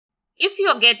If you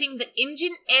are getting the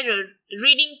engine error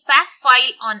reading pack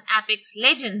file on Apex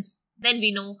Legends, then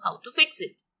we know how to fix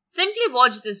it. Simply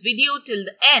watch this video till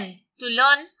the end to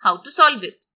learn how to solve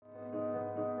it.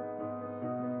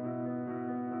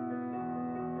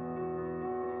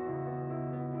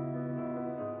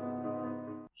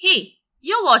 Hey,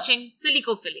 you're watching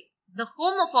Silicophilic, the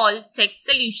home of all tech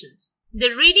solutions.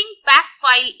 The reading pack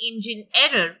file engine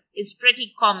error is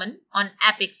pretty common on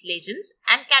Apex Legends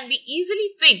and can be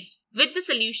easily fixed with the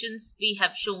solutions we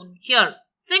have shown here.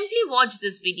 Simply watch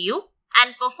this video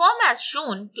and perform as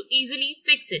shown to easily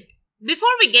fix it.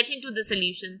 Before we get into the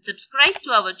solution, subscribe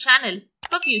to our channel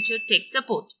for future tech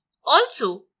support.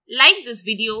 Also, like this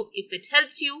video if it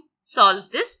helps you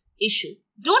solve this issue.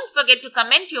 Don't forget to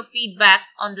comment your feedback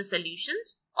on the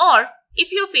solutions or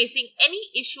if you're facing any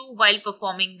issue while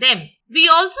performing them. We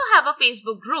also have a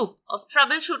Facebook group of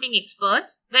troubleshooting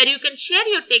experts where you can share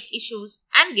your tech issues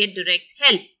and get direct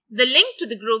help. The link to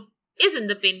the group is in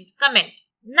the pinned comment.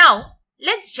 Now,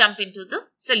 let's jump into the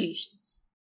solutions.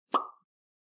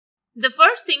 The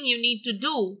first thing you need to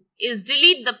do is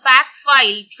delete the pack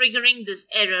file triggering this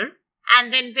error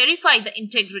and then verify the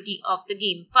integrity of the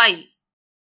game files.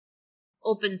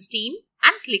 Open Steam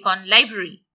and click on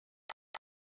Library.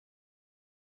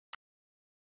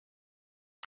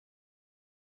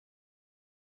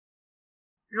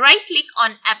 Right-click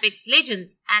on Apex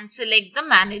Legends and select the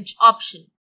Manage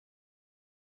option.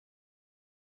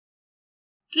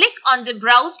 Click on the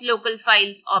Browse Local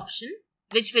Files option,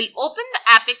 which will open the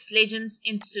Apex Legends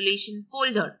installation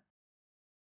folder.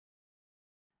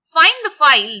 Find the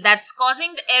file that's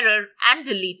causing the error and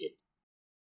delete it.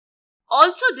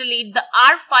 Also delete the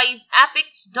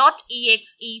r5apex.exe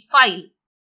file.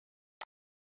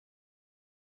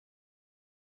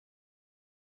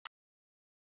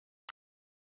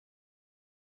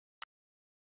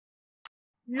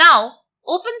 Now,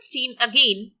 open Steam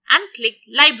again and click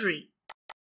Library.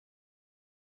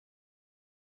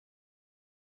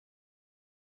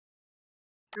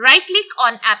 Right-click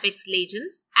on Apex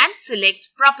Legends and select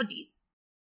Properties.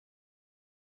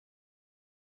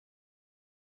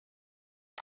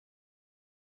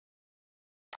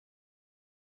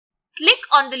 Click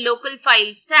on the Local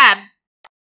Files tab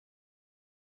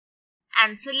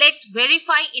and select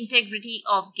Verify Integrity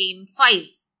of Game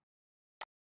Files.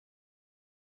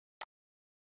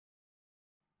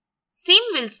 Steam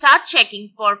will start checking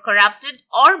for corrupted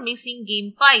or missing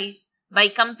game files by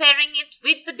comparing it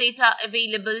with the data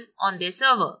available on their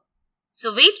server.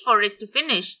 So wait for it to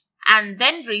finish and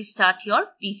then restart your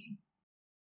PC.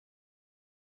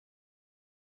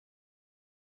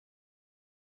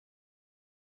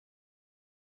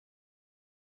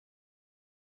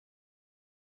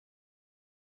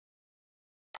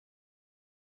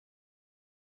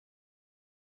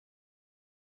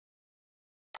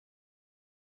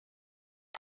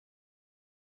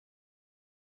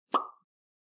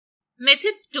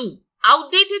 Method 2.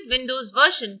 Outdated Windows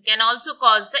version can also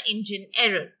cause the engine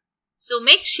error. So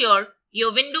make sure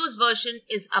your Windows version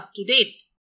is up to date.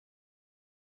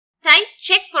 Type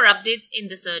Check for Updates in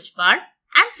the search bar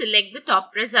and select the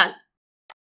top result.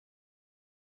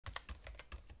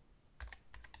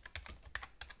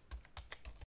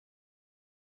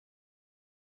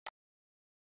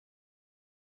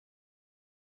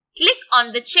 Click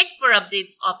on the Check for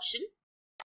Updates option.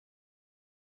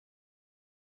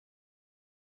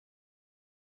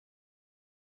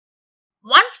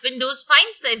 Once Windows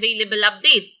finds the available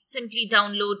updates, simply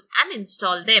download and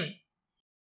install them.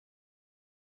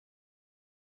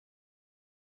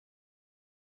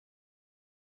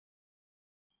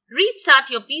 Restart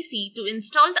your PC to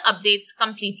install the updates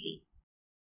completely.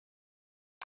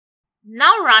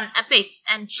 Now run Apex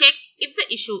and check if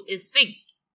the issue is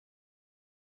fixed.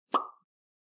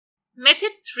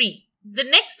 Method 3. The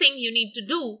next thing you need to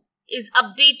do is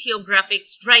update your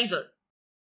graphics driver.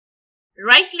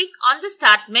 Right-click on the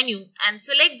Start menu and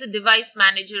select the Device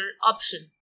Manager option.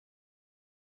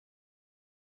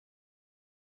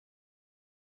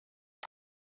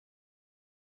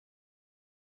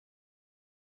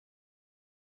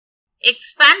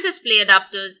 Expand Display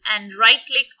Adapters and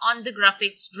right-click on the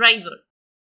graphics driver.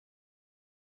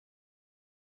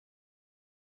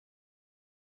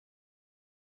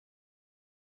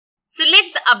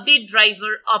 Select the Update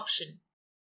Driver option.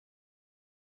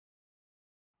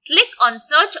 Click on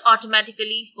Search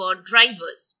automatically for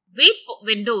drivers. Wait for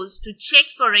Windows to check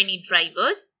for any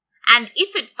drivers and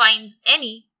if it finds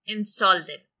any, install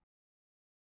them.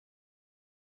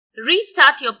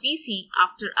 Restart your PC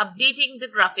after updating the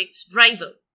graphics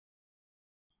driver.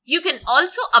 You can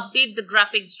also update the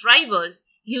graphics drivers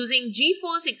using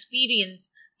GeForce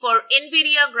Experience for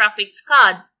NVIDIA graphics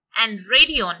cards and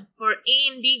Radeon for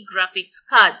AMD graphics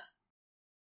cards.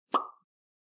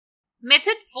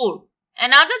 Method 4.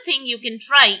 Another thing you can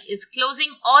try is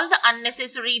closing all the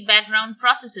unnecessary background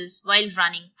processes while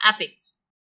running Apex.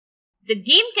 The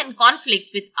game can conflict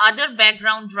with other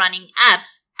background running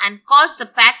apps and cause the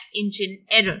pack engine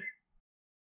error.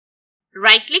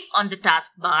 Right-click on the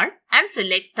taskbar and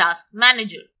select Task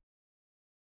Manager.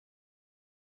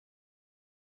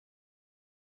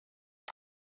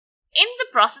 In the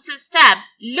Processes tab,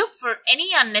 look for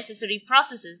any unnecessary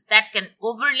processes that can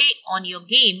overlay on your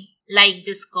game like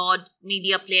Discord,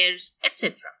 media players,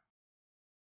 etc.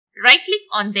 Right-click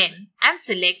on them and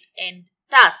select End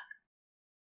Task.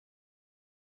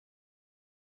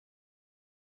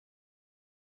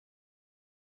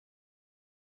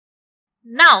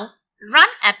 Now, run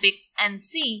Apex and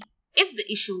see if the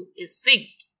issue is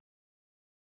fixed.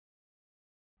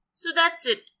 So that's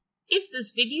it. If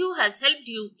this video has helped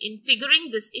you in figuring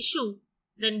this issue,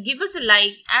 then give us a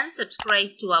like and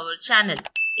subscribe to our channel.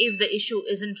 If the issue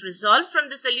isn't resolved from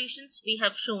the solutions we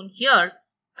have shown here,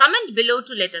 comment below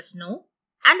to let us know,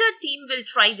 and our team will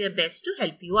try their best to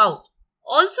help you out.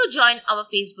 Also join our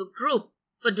Facebook group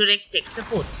for direct tech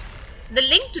support. The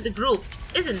link to the group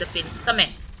is in the pinned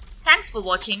comment. Thanks for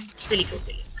watching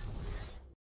Silicophilic.